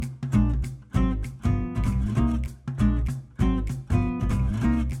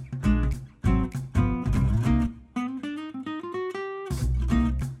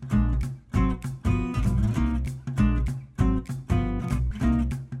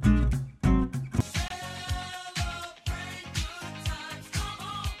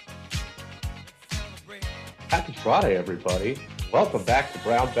Happy Friday, everybody. Welcome back to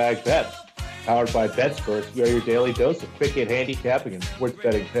Brown Bag Bets. Powered by BetSperts, we are your daily dose of quick hit handicapping and sports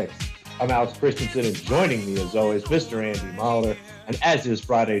betting picks. I'm Alex Christensen, and joining me, as always, Mr. Andy Molitor, and as is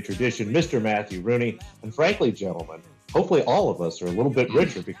Friday tradition, Mr. Matthew Rooney. And frankly, gentlemen, hopefully all of us are a little bit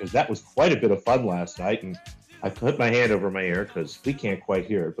richer because that was quite a bit of fun last night, and I put my hand over my ear because we can't quite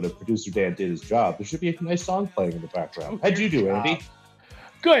hear it, but if producer Dan did his job, there should be a nice song playing in the background. How'd you do, Andy?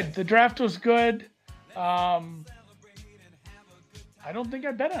 Good. The draft was good. I don't think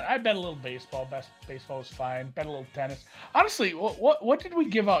I bet on it. I bet a little baseball. Baseball was fine. Bet a little tennis. Honestly, what did we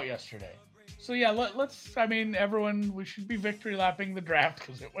give out yesterday? So yeah, let's. I mean, everyone, we should be victory lapping the draft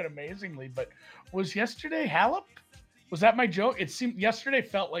because it went amazingly. But was yesterday Halep? Was that my joke? It seemed yesterday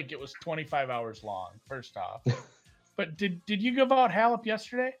felt like it was 25 hours long. First off, but did you give out Halep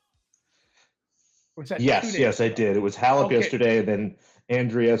yesterday? Or was that yes, I did. It was Halep yesterday, and then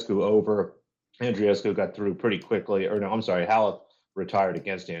Andreescu over. Andreescu got through pretty quickly. Or no, I'm sorry, Halep retired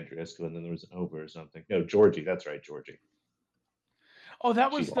against Andreescu, and then there was an over or something. No, Georgie. That's right, Georgie. Oh,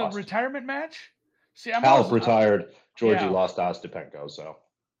 that was the retirement match? See, Halep retired. Georgie lost to Ostapenko, so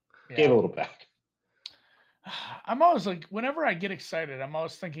gave a little back. I'm always like, whenever I get excited, I'm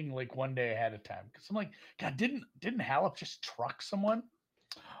always thinking like one day ahead of time because I'm like, God, didn't Halep just truck someone?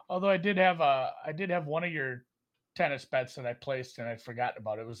 Although I did have one of your tennis bets that I placed and I'd forgotten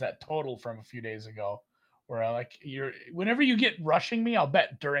about. It was that total from a few days ago where I whenever you get rushing me, I'll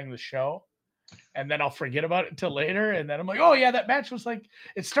bet during the show and then I'll forget about it until later. And then I'm like, oh yeah, that match was like,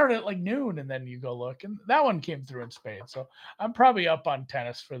 it started at like noon. And then you go look and that one came through in spades. So I'm probably up on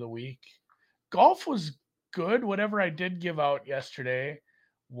tennis for the week. Golf was good. Whatever I did give out yesterday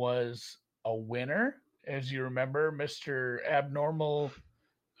was a winner. As you remember, Mr. Abnormal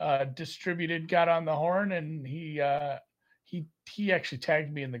Distributed got on the horn and he actually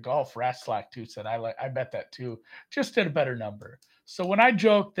tagged me in the golf Raslack too, said I bet that too, just at a better number. So when I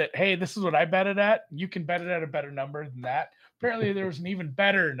joked that, hey, this is what I bet it at, you can bet it at a better number than that. Apparently there was an even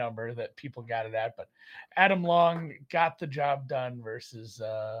better number that people got it at, but Adam Long got the job done versus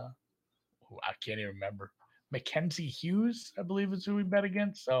I can't even remember. Mackenzie Hughes, I believe is who we bet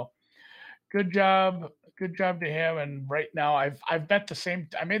against. So good job to him. And right now I've bet the same.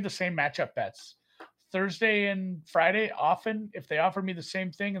 I made the same matchup bets Thursday and Friday. Often, if they offer me the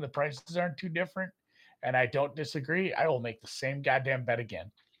same thing and the prices aren't too different, and I don't disagree, I will make the same goddamn bet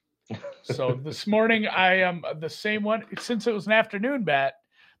again. So this morning I am the same one. Since it was an afternoon bet,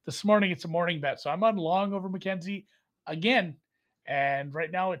 this morning it's a morning bet. So I'm on Long over Mackenzie again. And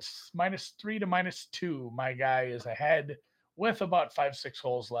right now it's -3 to -2. My guy is ahead with about 5-6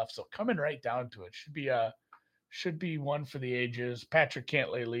 holes left. So coming right down to it. Should be one for the ages. Patrick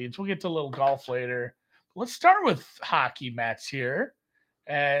Cantlay leads. We'll get to a little golf later. Let's start with hockey. Matt's here.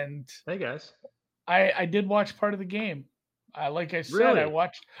 And hey guys. I did watch part of the game. Like I said, really? I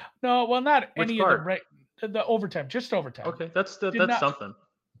watched not Which any part? of the overtime, just overtime. Okay, that's something.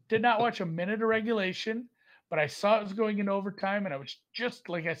 Did not watch a minute of regulation. But I saw it was going into overtime, and I was just,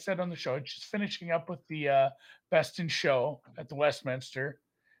 like I said on the show, just finishing up with the Best in Show at the Westminster,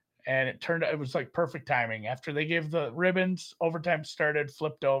 and it turned out it was like perfect timing. After they gave the ribbons, overtime started,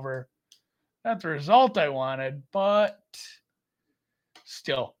 flipped over. Not the result I wanted, but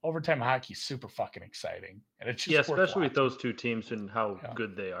still, overtime hockey is super fucking exciting, and it's just especially with those two teams and how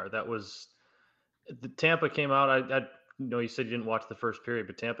good they are. That was the Tampa came out. I no, you said you didn't watch the first period,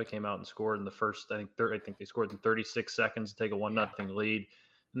 but Tampa came out and scored in the first. I think they scored in 36 seconds to take a 1-0 lead,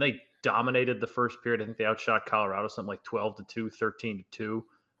 and they dominated the first period. I think they outshot Colorado something like 12-2, 13-2,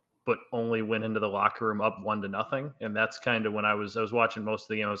 but only went into the locker room up 1-0. And that's kind of when I was watching most of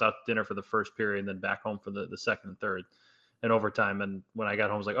the game. I was out to dinner for the first period and then back home for the second and third and overtime. And when I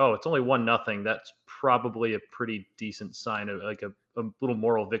got home, I was like, oh, it's only 1-0. That's probably a pretty decent sign of like a little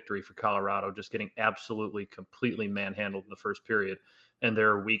moral victory for Colorado, just getting absolutely, completely manhandled in the first period. And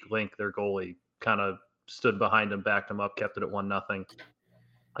their weak link, their goalie, kind of stood behind them, backed them up, kept it at 1-0.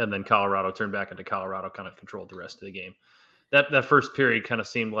 And then Colorado turned back into Colorado, kind of controlled the rest of the game. That first period kind of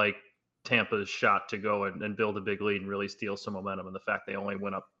seemed like Tampa's shot to go and build a big lead and really steal some momentum. And the fact they only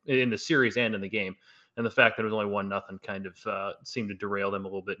went up in the series and in the game, and the fact that it was only 1-0 kind of seemed to derail them a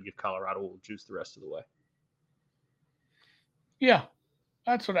little bit and give Colorado a little juice the rest of the way. Yeah,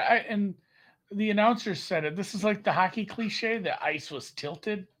 that's what and the announcers said it. This is like the hockey cliche, the ice was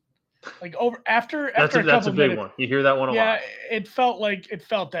tilted. Like after that's a big one. You hear that one a lot. Yeah, it felt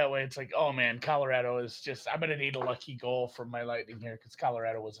that way. It's like, oh man, Colorado is just. I'm gonna need a lucky goal from my Lightning here because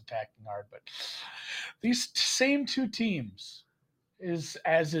Colorado was attacking hard. But these same two teams,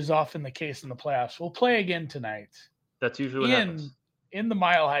 as is often the case in the playoffs, will play again tonight. That's usually what happens in the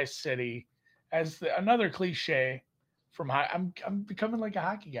Mile High City another cliche from I'm becoming like a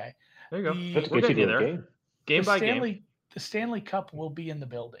hockey guy. There you go. The We're getting you there. Game. Game by game. The Stanley Cup will be in the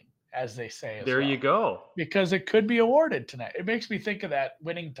building, as they say. As there well, you go. because it could be awarded tonight. It makes me think of that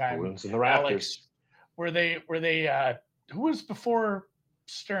winning time. Bruins and the Raptors. Alex, where they who was before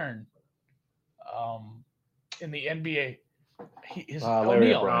Stern, in the NBA.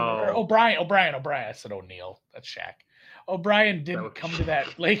 O'Neal. O'Brien. I said O'Neal. That's Shaq. O'Brien didn't come to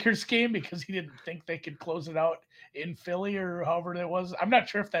that Lakers game because he didn't think they could close it out in Philly or however it was. I'm not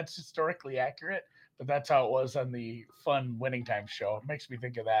sure if that's historically accurate, but that's how it was on the fun winning time show. It makes me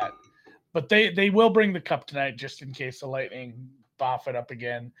think of that. But they will bring the cup tonight just in case the Lightning boff it up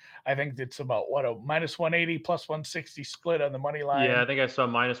again. I think it's about a -180 plus 160 split on the money line. Yeah, I think I saw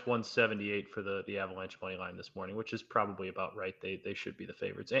 -178 for the Avalanche money line this morning, which is probably about right. They should be the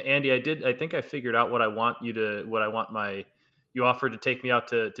favorites. Andy, I think I figured out what I want you offered to take me out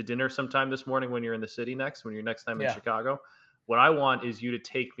to dinner sometime this morning when you're in the city when you're next time in Chicago. What I want is you to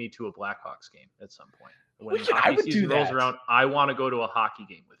take me to a Blackhawks game at some point. When hockey season rolls around, I want to go to a hockey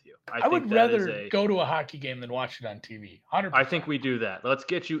game with you. I would rather go to a hockey game than watch it on TV. 100%. I think we do that. Let's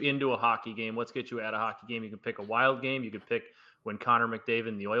get you into a hockey game. Let's get you at a hockey game. You can pick a wild game. You could pick when Connor McDavid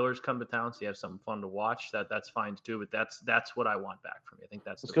and the Oilers come to town, so you have something fun to watch. That's fine too. But that's what I want back from you. I think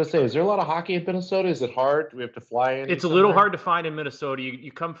that's. I was going to say, is there a lot of hockey in Minnesota? Is it hard? Do we have to fly in? It's a little hard to find in Minnesota.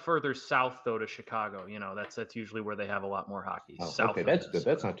 You come further south though to Chicago. That's usually where they have a lot more hockey. South. Okay, that's good.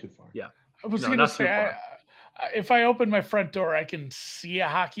 That's not too far. Yeah. I was going to say, if I open my front door, I can see a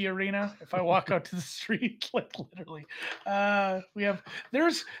hockey arena. If I walk out to the street, like literally, there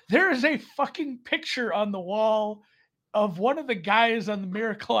is a fucking picture on the wall of one of the guys on the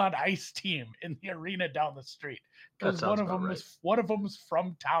Miracle on Ice team in the arena down the street. Because one of them was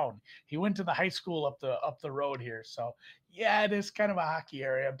from town. He went to the high school up the road here. So yeah, it is kind of a hockey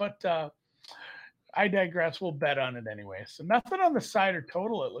area, but I digress. We'll bet on it anyway. So nothing on the side or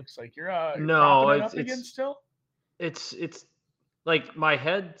total. It looks like you're up again still. It's like my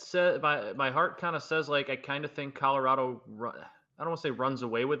head says, my heart kind of says like I kind of think Colorado. I don't want to say runs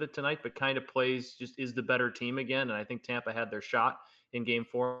away with it tonight, but kind of is the better team again. And I think Tampa had their shot in Game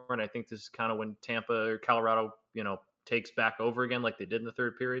 4, and I think this is kind of when Tampa or Colorado, takes back over again like they did in the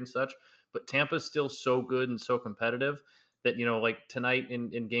third period and such. But Tampa's still so good and so competitive that like tonight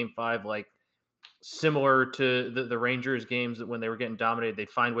in Game 5, like. Similar to the Rangers games that when they were getting dominated, they'd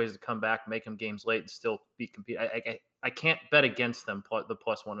find ways to come back, make them games late, and still compete. I can't bet against them the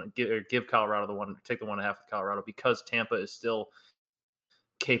 +1 or give Colorado take the 1.5 with Colorado because Tampa is still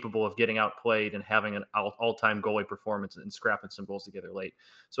capable of getting outplayed and having an all-time goalie performance and scrapping some goals together late.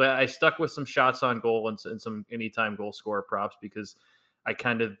 So I stuck with some shots on goal and some anytime goal scorer props because I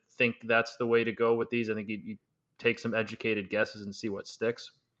kind of think that's the way to go with these. I think you take some educated guesses and see what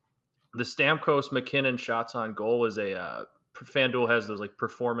sticks. The Stamkos McKinnon shots on goal is FanDuel has those like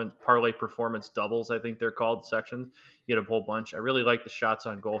parlay performance doubles, I think they're called, sections. You get a whole bunch. I really like the shots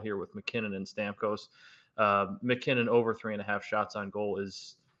on goal here with McKinnon and Stamkos. McKinnon over 3.5 shots on goal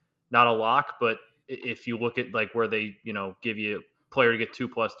is not a lock, but if you look at like where they, give you a player to get 2+,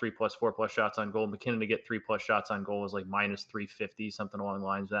 3+, 4+ shots on goal, McKinnon to get 3+ shots on goal is like -350, something along the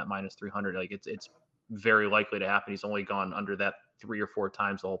lines of that, -300. Like it's very likely to happen. He's only gone under that 3 or 4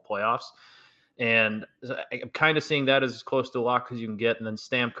 times the whole playoffs. And I'm kind of seeing that as close to a lock as you can get. And then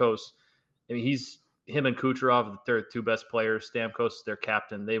Stamkos, I mean, him and Kucherov, they're 2 best players. Stamkos is their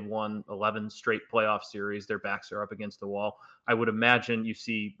captain. They've won 11 straight playoff series. Their backs are up against the wall. I would imagine you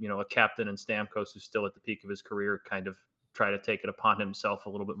see, a captain in Stamkos who's still at the peak of his career kind of try to take it upon himself a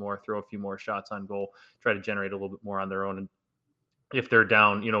little bit more, throw a few more shots on goal, try to generate a little bit more on their own. And if they're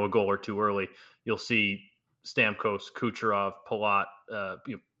down, a goal or 2 early, you'll see Stamkos, Kucherov, Palat,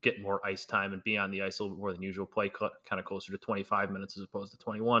 get more ice time and be on the ice a little bit more than usual, play kind of closer to 25 minutes as opposed to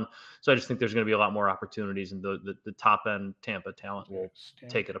 21. So I just think there's going to be a lot more opportunities, and the top end Tampa talent will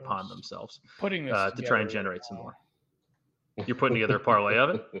take it upon themselves to try and generate some more. You're putting together a parlay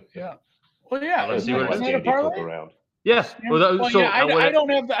of it? Yeah. Well, yeah. Let's see what it's around. Yeah.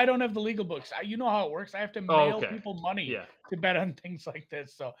 I don't have the legal books. You know how it works. I have to mail people money to bet on things like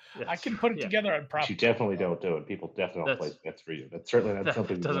this. So I can put it together on property. You definitely don't do it. People definitely don't place bets for you. That's certainly not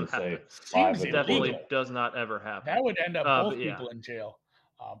something you doesn't say. Definitely does not ever happen. That would end up both people in jail.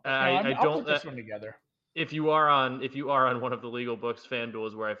 I don't put this one together. If you are on one of the legal books, FanDuel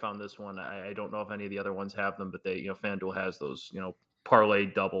is where I found this one. I don't know if any of the other ones have them, but FanDuel has those, parlay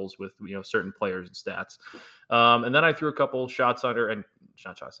doubles with certain players and stats. And then I threw a couple shots under and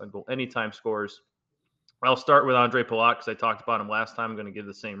not shots on goal, anytime scores. I'll start with Andre Palat because I talked about him last time. I'm going to give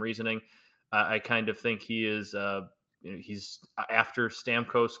the same reasoning. I kind of think he is he's after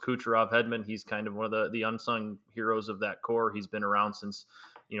Stamkos, Kucherov, Hedman. He's kind of one of the unsung heroes of that core. He's been around since,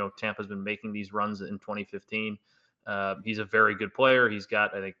 Tampa's been making these runs in 2015. He's a very good player. He's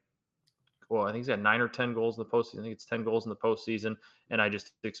got, I think he's got 9 or 10 goals in the postseason. I think it's 10 goals in the postseason, and I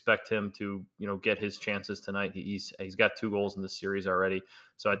just expect him to, get his chances tonight. He's got 2 goals in the series already,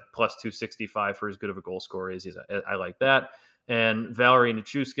 so at plus 265 for as good of a goal scorer is. I like that. And Valeri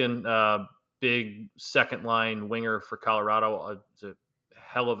Nichushkin, big second line winger for Colorado, it's a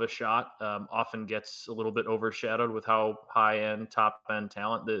hell of a shot. Often gets a little bit overshadowed with how high end, top end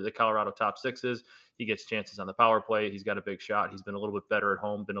talent the Colorado top 6 is. He gets chances on the power play. He's got a big shot. He's been a little bit better at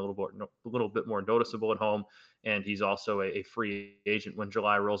home, been a little bit more noticeable at home. And he's also a free agent when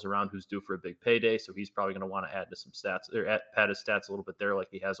July rolls around, who's due for a big payday. So he's probably going to want to add to some stats, or pad his stats a little bit there, like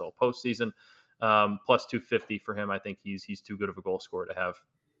he has all postseason. Plus 250 for him. I think he's too good of a goal scorer to have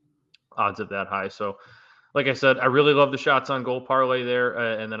odds of that high. So, like I said, I really love the shots on goal parlay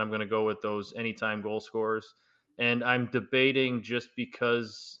there. And then I'm going to go with those anytime goal scorers. And I'm debating, just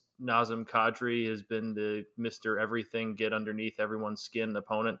because Nazem Kadri has been the Mr. Everything, get underneath everyone's skin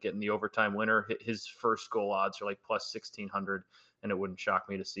opponent, getting the overtime winner. His first goal odds are like plus 1,600, and it wouldn't shock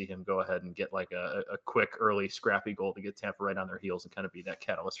me to see him go ahead and get like a quick, early, scrappy goal to get Tampa right on their heels and kind of be that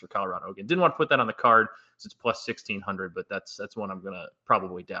catalyst for Colorado again. Didn't want to put that on the card, so it's plus 1,600, but that's one I'm going to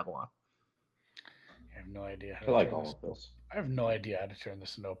probably dabble on. I have no idea. I like all of those. I have no idea how to turn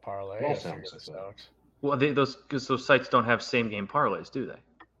this into a parlay. It all sounds like that. Well, because those sites don't have same game parlays, do they?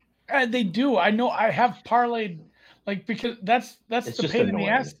 They do. I know. I have parlayed, because that's the pain in the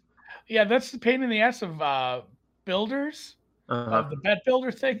ass. Yeah, that's the pain in the ass of builders. The bet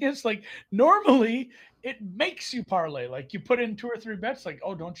builder thing is normally it makes you parlay. Like, you put in 2 or 3 bets. Like,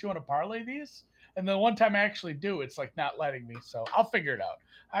 oh, don't you want to parlay these? And the one time I actually do, it's not letting me. So I'll figure it out.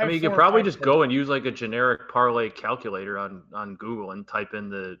 I mean, you could probably just go and use like a generic parlay calculator on Google and type in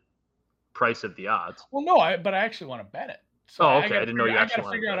the price of the odds. Well, no, but I actually want to bet it. So okay. I didn't know you actually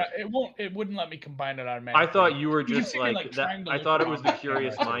wanted to figure out. It wouldn't let me combine it automatically. I thought you were just like that. I thought it was the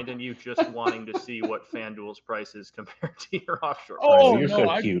curious mind in you just wanting to see what FanDuel's price is compared to your offshore. Oh, you're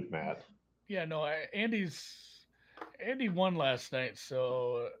so cute, Matt. Yeah, no, Andy won last night,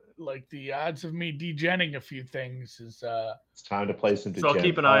 so the odds of me degenning a few things is it's time to play some. So I'll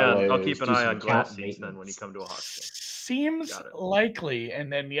keep an eye on glass seats then when you come to a Hawks game. Seems likely,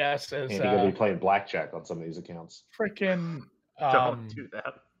 and then yes, as Andy will be playing blackjack on some of these accounts. Freaking don't do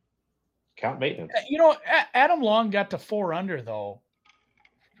that. Count maintenance. Adam Long got to 4 under though.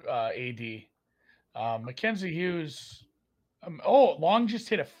 AD, Mackenzie Hughes. Long just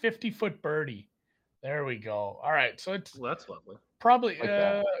hit a 50-foot birdie. There we go. All right, so it's that's lovely. Probably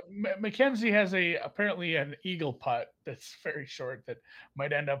Mackenzie has apparently an eagle putt that's very short that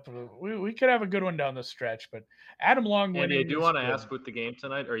might end up. We could have a good one down the stretch, but Adam Long. Andy, I do want to ask with the game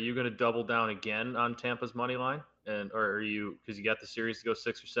tonight. Are you going to double down again on Tampa's money line, or are you, because you got the series to go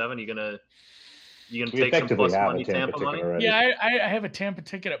 6 or 7? You gonna take some plus money Tampa money? Already. Yeah, I have a Tampa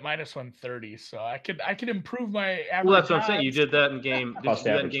ticket at minus 130, so I could improve my average. Well, that's what I'm saying. You did that in game. Did you do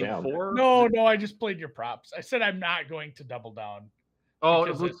that in game 4? No, I just played your props. I said I'm not going to double down. Oh,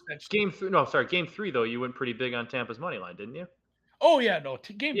 it was game 3. No, sorry, game 3 though. You went pretty big on Tampa's money line, didn't you? Oh yeah, no.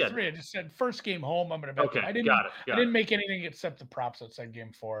 Game 3, I just said first game home. I'm going to bet. Okay, I didn't make anything except the props that said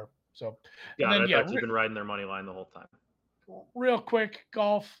game 4. So I thought you've been riding their money line the whole time. Real quick,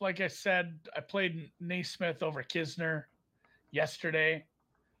 golf. Like I said, I played Naismith over Kisner yesterday.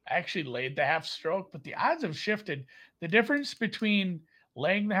 I actually laid the half stroke, but the odds have shifted. The difference between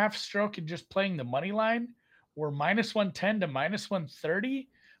laying the half stroke and just playing the money line were minus 110 to minus 130,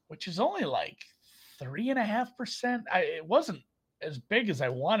 which is only 3.5%. It wasn't as big as I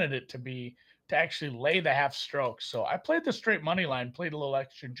wanted it to be to actually lay the half stroke. So I played the straight money line, played a little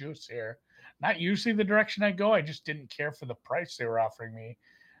extra juice here. Not usually the direction I go. I just didn't care for the price they were offering me.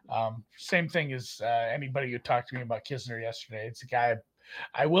 Same thing as anybody who talked to me about Kisner yesterday. It's a guy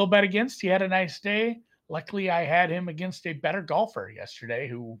I will bet against. He had a nice day. Luckily, I had him against a better golfer yesterday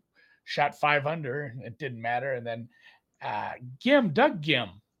who shot 5 under. It didn't matter. And then Doug Gim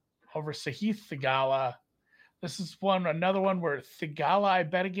over Sahith Theegala. This is another one where Theegala I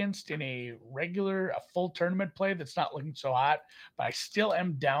bet against in a full tournament play that's not looking so hot, but I still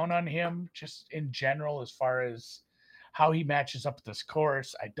am down on him just in general as far as how he matches up with this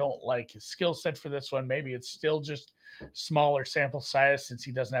course. I don't like his skill set for this one. Maybe it's still just smaller sample size since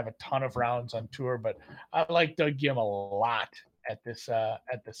he doesn't have a ton of rounds on tour, but I like Doug Gim a lot at this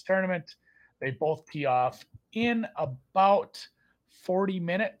tournament. They both tee off in about 40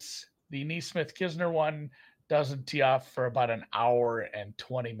 minutes. The Naismith Kisner one doesn't tee off for about an hour and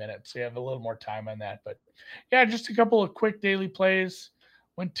 20 minutes. So you have a little more time on that. But yeah, just a couple of quick daily plays.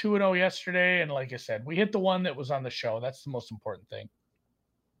 Went 2-0 yesterday. And like I said, we hit the one that was on the show. That's the most important thing.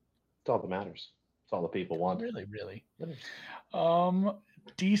 It's all that matters. It's all the people want. Really, really.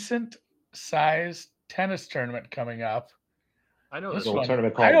 Decent sized tennis tournament coming up. I know This this little one.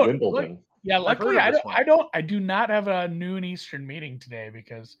 tournament called Wimbledon. Yeah, I've heard luckily of this one. I do not have a noon Eastern meeting today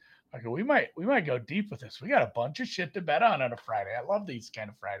because okay, we might go deep with this. We got a bunch of shit to bet on a Friday. I love these kind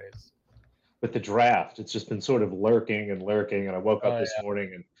of Fridays. With the draft, it's just been sort of lurking, and I woke up this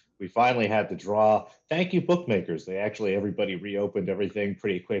morning and we finally had the draw. Thank you, bookmakers. Everybody reopened everything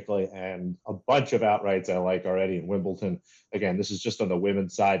pretty quickly, and a bunch of outrights I like already in Wimbledon. Again, this is just on the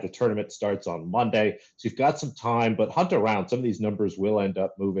women's side. The tournament starts on Monday, so you've got some time, but hunt around. Some of these numbers will end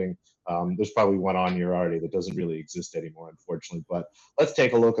up moving. There's probably one on here already that doesn't really exist anymore, unfortunately. But let's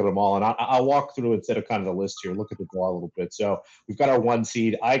take a look at them all, and I'll walk through instead of kind of the list here. Look at the draw a little bit. So we've got our 1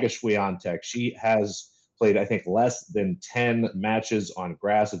 seed, Iga Swiatek. She has played, I think, less than 10 matches on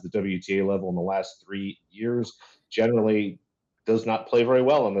grass at the WTA level in the last 3 years. Generally does not play very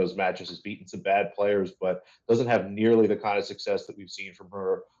well in those matches, has beaten some bad players, but doesn't have nearly the kind of success that we've seen from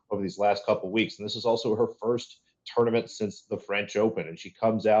her over these last couple of weeks. And this is also her first tournament since the French Open. And she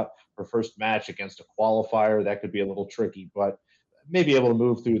comes out her first match against a qualifier. That could be a little tricky, but may be able to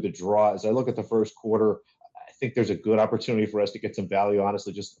move through the draw. As I look at the first quarter, I think there's a good opportunity for us to get some value,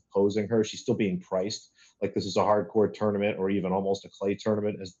 honestly, just opposing her. She's still being priced like this is a hardcore tournament or even almost a clay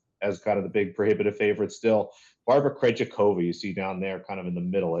tournament as kind of the big prohibitive favorite still. Barbara Krejcikova, you see down there kind of in the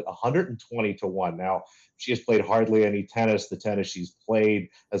middle at 120 to 1. Now, she has played hardly any tennis. The tennis she's played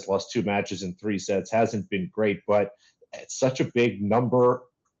has lost 2 matches in 3 sets, hasn't been great, but it's such a big number.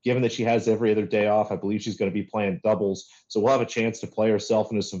 Given that she has every other day off, I believe she's going to be playing doubles. So we'll have a chance to play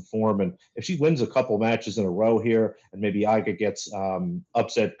herself into some form. And if she wins a couple matches in a row here and maybe Iga gets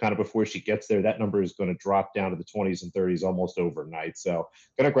upset kind of before she gets there, that number is going to drop down to the 20s and 30s almost overnight. So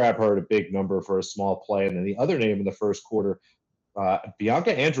going to grab her at a big number for a small play. And then the other name in the first quarter,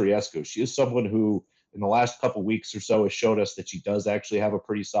 Bianca Andreescu. She is someone who in the last couple weeks or so has showed us that she does actually have a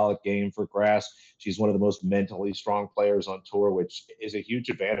pretty solid game for grass. She's one of the most mentally strong players on tour, which is a huge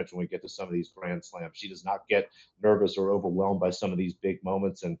advantage when we get to some of these Grand Slams. She does not get nervous or overwhelmed by some of these big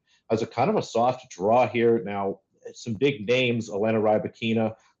moments and has a kind of a soft draw here. Now, some big names, Elena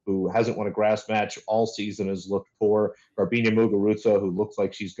Rybakina, who hasn't won a grass match all season, has looked poor. Garbina Muguruza, who looks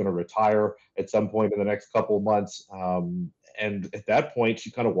like she's going to retire at some point in the next couple of months. And at that point,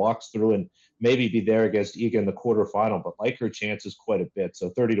 she kind of walks through and maybe be there against Iga in the quarterfinal, but like her chances quite a bit. So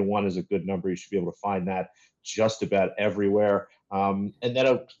 30 to 1 is a good number. You should be able to find that just about everywhere. And then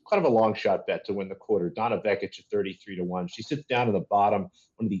a kind of a long shot bet to win the quarter. Donna Vekic at 33 to 1. She sits down in the bottom,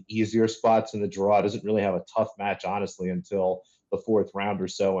 one of the easier spots in the draw. Doesn't really have a tough match, honestly, until the 4th round or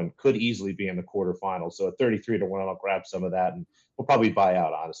so, and could easily be in the quarterfinals. So at 33 to 1, I'll grab some of that, and we'll probably buy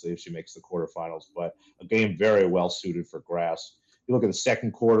out, honestly, if she makes the quarterfinals. But a game very well suited for grass. You look at the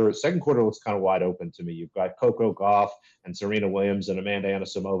second quarter. Second quarter looks kind of wide open to me. You've got Coco Gauff and Serena Williams and Amanda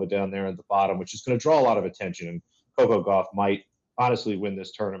Anisimova down there at the bottom, which is going to draw a lot of attention. And Coco Gauff might honestly win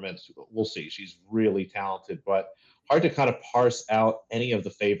this tournament. We'll see. She's really talented, but hard to kind of parse out any of the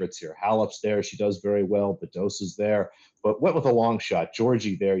favorites here. Halep's there. She does very well. Badosa's there, but went with a long shot.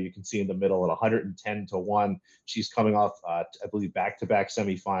 Georgie there, you can see in the middle at 110 to 1. She's coming off, I believe, back-to-back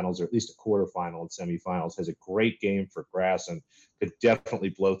semifinals, or at least a quarterfinal and semifinals. Has a great game for grass and could definitely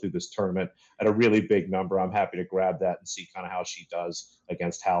blow through this tournament at a really big number. I'm happy to grab that and see kind of how she does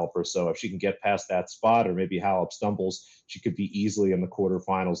against Halep or so. If she can get past that spot, or maybe Halep stumbles, she could be easily in the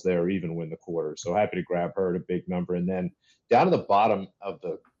quarterfinals there or even win the quarter. So happy to grab her at a big number. And then down to the bottom of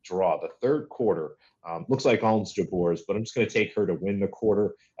the draw, the third quarter, looks like Ons Jabours, but I'm just going to take her to win the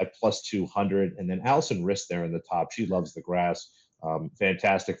quarter at plus 200. And then Allison Riss there in the top. She loves the grass.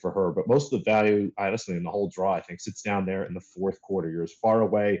 Fantastic for her. But most of the value, honestly, in the whole draw, I think, sits down there in the fourth quarter. You're as far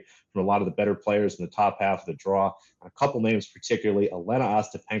away from a lot of the better players in the top half of the draw. And a couple names, particularly Elena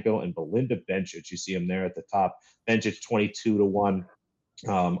Ostapenko and Belinda Bencic. You see them there at the top. Bencic 22 to 1.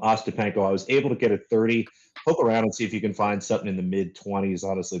 Ostapenko, I was able to get a 30. Poke around and see if you can find something in the mid 20s.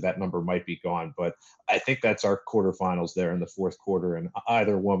 Honestly, that number might be gone, but I think that's our quarterfinals there in the fourth quarter. And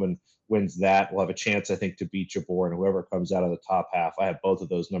either woman wins that, we'll have a chance, I think, to beat Jabeur and whoever comes out of the top half. I have both of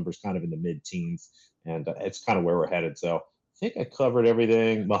those numbers kind of in the mid teens, and it's kind of where we're headed. So I think I covered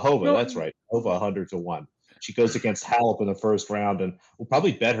everything. Mahova, that's right. Mahova 100 to 1. She goes against Halep in the first round, and we'll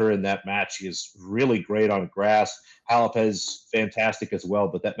probably bet her in that match. She is really great on grass. Halep is fantastic as well,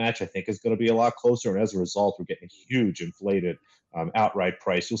 but that match, I think, is going to be a lot closer, and as a result, we're getting a huge inflated outright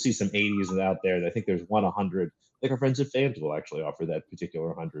price. You'll see some 80s out there. I think there's one 100. I think our friends at FanDuel actually offer that particular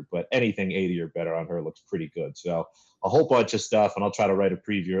 100, but anything 80 or better on her looks pretty good. So a whole bunch of stuff, and I'll try to write a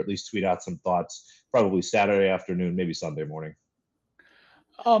preview, or at least tweet out some thoughts, probably Saturday afternoon, maybe Sunday morning.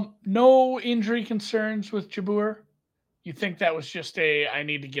 No injury concerns with Jabeur? You think that was just I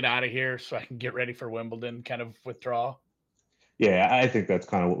need to get out of here so I can get ready for Wimbledon kind of withdrawal? Yeah, I think that's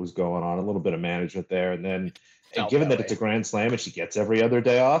kind of what was going on. A little bit of management there. And then given that it's a Grand Slam and she gets every other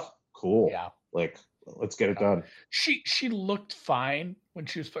day off, cool. Yeah. Like, let's get it done. She looked fine when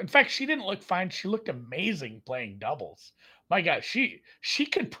she was. In fact, she didn't look fine. She looked amazing playing doubles. My God, she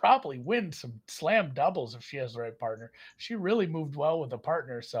could probably win some slam doubles if she has the right partner. She really moved well with a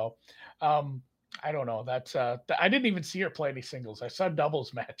partner. So, I don't know. That's I didn't even see her play any singles. I saw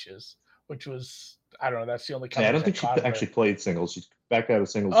doubles matches, which was I don't know. That's the only. Yeah, I don't think she actually played singles. She's back out of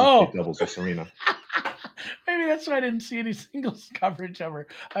singles. Oh, played doubles with Serena. Maybe that's why I didn't see any singles coverage of her.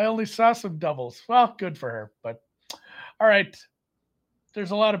 I only saw some doubles. Well, good for her. But all right,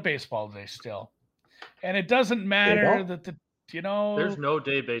 there's a lot of baseball today still, and it doesn't matter that there's no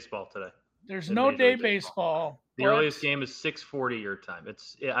day baseball today. There's no day baseball. The earliest game is 6:40 your time.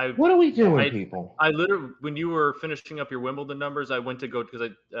 What are we doing, people? I literally, when you were finishing up your Wimbledon numbers, I went to go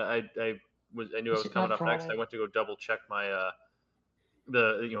because I knew I was coming up next. I went to go double check my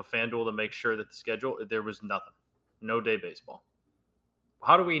FanDuel to make sure that the schedule, there was nothing, no day baseball.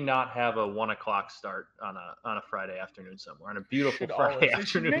 How do we not have a 1:00 start on a Friday afternoon somewhere, on a beautiful Friday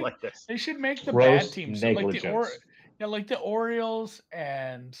afternoon like this? They should make the bad teams like the Orioles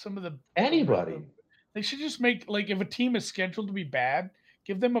and some of the anybody. They should just make, like, if a team is scheduled to be bad,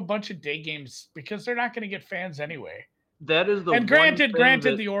 give them a bunch of day games because they're not going to get fans anyway. That is the and granted,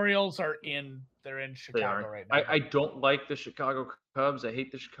 the Orioles are in Chicago right now. I don't like the Chicago Cubs. I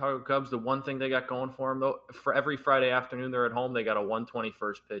hate the Chicago Cubs. The one thing they got going for them, though, for every Friday afternoon they're at home, they got a 1:20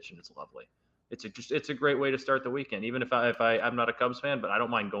 first pitch, and it's lovely. It's a great way to start the weekend. Even if I'm not a Cubs fan, but I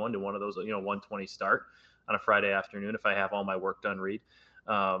don't mind going to one of those 1:20 start on a Friday afternoon if I have all my work done.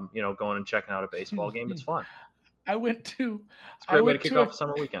 Going and checking out a baseball game. It's fun. It's a great way to kick off a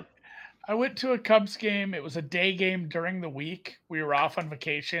summer weekend. I went to a Cubs game. It was a day game during the week. We were off on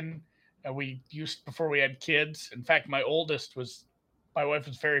vacation, and before we had kids. In fact, my wife was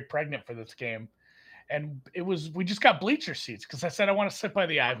very pregnant for this game, and we just got bleacher seats because I said I want to sit by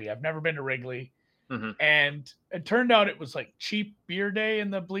the Ivy. I've never been to Wrigley. Mm-hmm. And it turned out it was like cheap beer day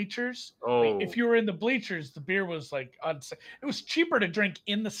in the bleachers. Oh. Like, if you were in the bleachers, the beer was like it was cheaper to drink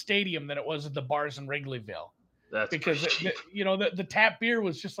in the stadium than it was at the bars in Wrigleyville. That's because the tap beer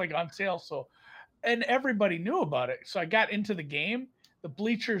was just like on sale. So, and everybody knew about it. So I got into the game. The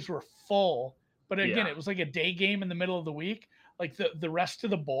bleachers were full, but again, It was like a day game in the middle of the week. Like the rest of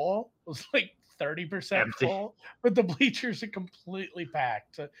the bowl was like 30% full, but the bleachers are completely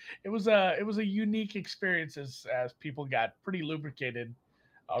packed. So it was a unique experience as people got pretty lubricated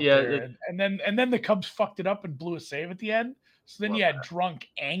out there. And then the Cubs fucked it up and blew a save at the end. So then you had drunk,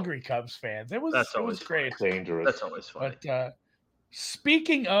 angry Cubs fans. It was great. Dangerous. That's always funny. But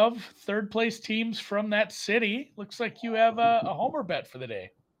speaking of third place teams from that city, looks like you have a homer bet for the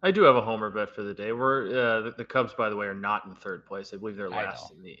day. I do have a homer bet for the day. We're the Cubs, by the way, are not in third place. I believe they're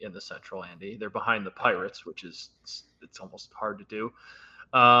last in the Central, Andy. They're behind the Pirates, which is it's almost hard to do.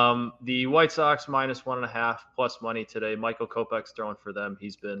 The White Sox -1.5 plus money today. Michael Kopech's throwing for them.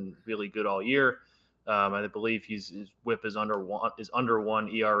 He's been really good all year. I believe his WHIP is under one,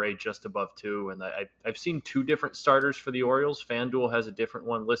 ERA just above 2. And I've seen 2 different starters for the Orioles. FanDuel has a different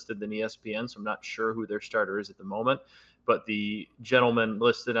one listed than ESPN, so I'm not sure who their starter is at the moment. But the gentleman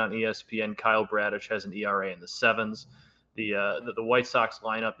listed on ESPN, Kyle Bradish, has an ERA in the 7s. The White Sox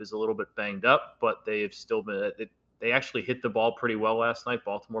lineup is a little bit banged up, but they have still been. They actually hit the ball pretty well last night.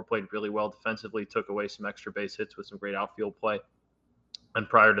 Baltimore played really well defensively, took away some extra base hits with some great outfield play. And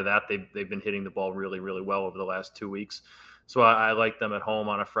prior to that, they've been hitting the ball really, really well over the last 2 weeks. So I like them at home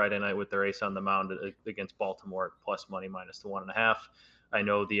on a Friday night with their ace on the mound against Baltimore at plus money -1.5. I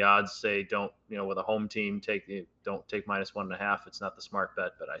know the odds say don't, with a home team, don't take -1.5. It's not the smart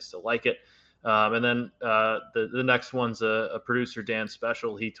bet, but I still like it. And then the next one's a producer, Dan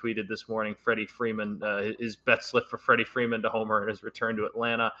Special. He tweeted this morning, Freddie Freeman, his bet slip for Freddie Freeman to homer in his return to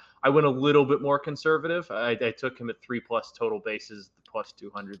Atlanta. I went a little bit more conservative. I took him at 3+ total bases, plus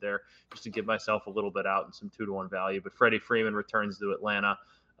 200 there, just to give myself a little bit out and some 2-to-1 value. But Freddie Freeman returns to Atlanta.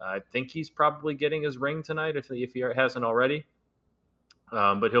 I think he's probably getting his ring tonight if he hasn't already.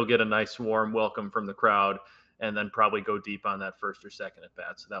 But he'll get a nice warm welcome from the crowd and then probably go deep on that first or second at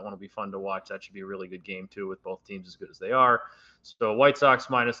bat. So that one will be fun to watch. That should be a really good game too, with both teams as good as they are. So White Sox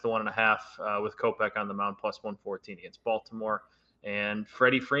 -1.5 with Kopech on the mound, plus 114 against Baltimore. and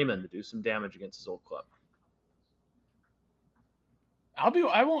Freddie Freeman to do some damage against his old club.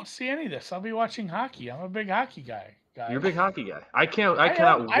 I won't see any of this. I'll be watching hockey. I'm a big hockey guy. You're a big hockky guy. I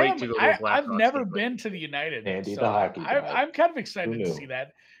cannot wait to go to a Blackhawks I've never game. been to the United. Andy, so the hockey guy. I'm kind of excited to see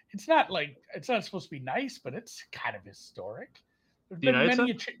that. It's not supposed to be nice, but it's kind of historic. There's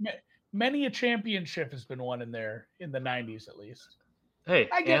been many a championship has been won in there in the 90s at least. Hey,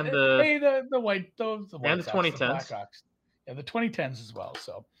 I get and the White and Sox, the 2010s. the Blackhawks. Yeah, the 2010s as well.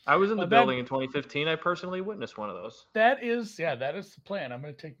 So I was in the building in 2015. I personally witnessed one of those. That is the plan. I'm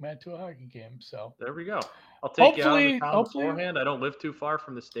going to take Matt to a hockey game. So there we go. I'll take you out of the town beforehand. I don't live too far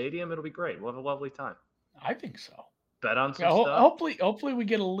from the stadium. It'll be great. We'll have a lovely time. I think so. Bet on some stuff. Hopefully we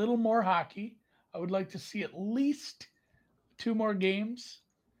get a little more hockey. I would like to see at least 2 more games.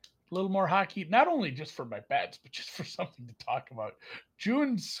 A little more hockey, not only just for my bets, but just for something to talk about.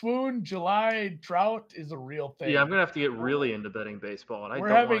 June swoon, July drought is a real thing. Yeah, I'm gonna have to get really into betting baseball, and we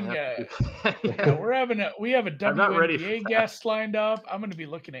have a WNBA guest lined up. I'm going to be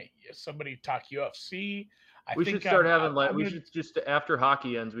looking at somebody talk UFC. We should start having after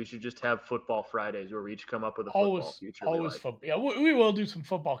hockey ends, we should just have football Fridays where we each come up with a football future. Football. Yeah, we will do some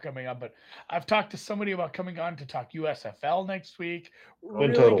football coming up, but I've talked to somebody about coming on to talk USFL next week.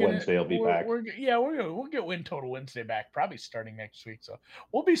 Win Total Wednesday will be back. We'll get Win Total Wednesday back probably starting next week. So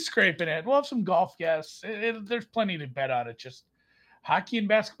we'll be scraping it. We'll have some golf guests. There's plenty to bet on. It's just hockey and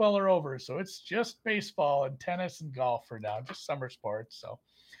basketball are over, so it's just baseball and tennis and golf for now, just summer sports. So.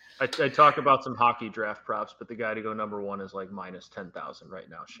 I talk about some hockey draft props, but the guy to go number 1 is like minus 10,000 right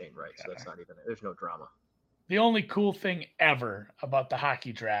now, Shane Wright. So that's not even – there's no drama. The only cool thing ever about the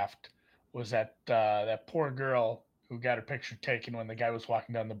hockey draft was that poor girl who got her picture taken when the guy was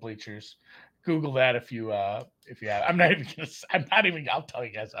walking down the bleachers. Google that if you have. I'll tell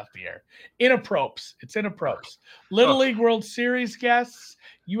you guys off the air. Inapprops. It's inapprops. Little League World Series guests,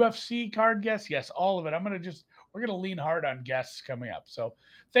 UFC card guests. Yes, all of it. We're going to lean hard on guests coming up. So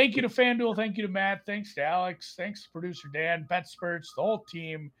thank you to FanDuel. Thank you to Matt. Thanks to Alex. Thanks to producer Dan, BetSperts, the whole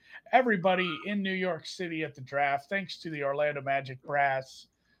team, everybody in New York City at the draft. Thanks to the Orlando Magic brass.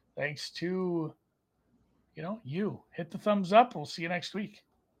 Thanks to, you. Hit the thumbs up. We'll see you next week.